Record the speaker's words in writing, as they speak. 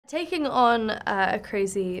Taking on a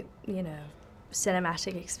crazy,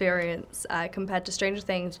 cinematic experience compared to Stranger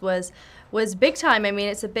Things was big time. I mean,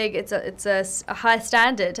 it's a high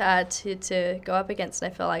standard to go up against,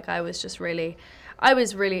 and I feel like I was really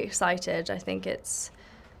excited. I think it's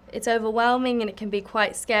overwhelming and it can be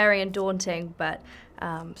quite scary and daunting, but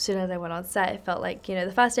soon as I went on set, it felt like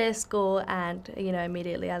the first day of school, and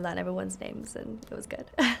immediately I learned everyone's names, and it was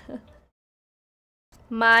good.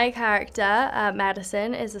 My character,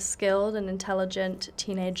 Madison, is a skilled and intelligent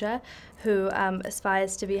teenager who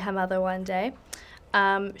aspires to be her mother one day.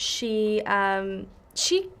 She's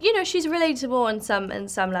relatable in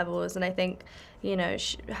some levels, and I think,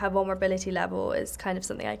 her vulnerability level is kind of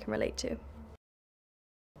something I can relate to.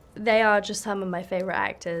 They are just some of my favorite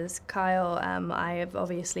actors. Kyle, I have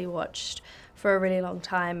obviously watched for a really long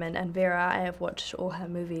time, and Vera, I have watched all her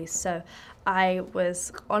movies, so I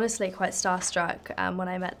was honestly quite starstruck when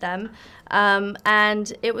I met them,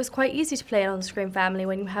 and it was quite easy to play an on-screen family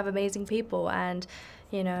when you have amazing people, and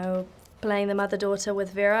playing the mother-daughter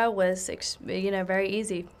with Vera was very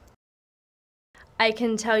easy. I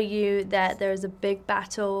can tell you that there is a big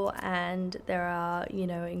battle, and there are,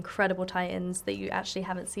 incredible titans that you actually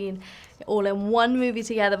haven't seen all in one movie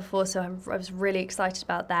together before, so I was really excited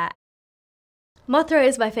about that. Mothra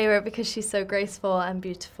is my favorite because she's so graceful and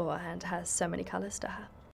beautiful and has so many colors to her.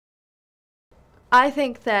 I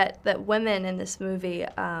think that women in this movie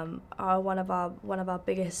are one of our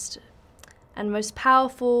biggest and most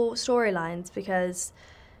powerful storylines, because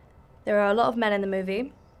there are a lot of men in the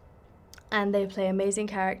movie, and they play amazing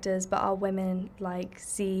characters, but our women like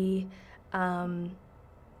Z, oh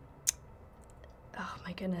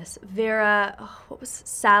my goodness, Vera,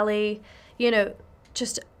 Sally,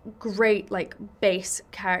 just great base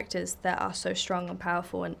characters that are so strong and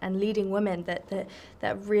powerful, and leading women that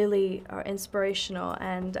really are inspirational.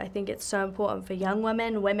 And I think it's so important for young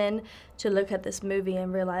women to look at this movie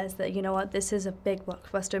and realize that, this is a big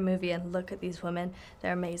blockbuster movie, and look at these women,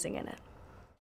 they're amazing in it.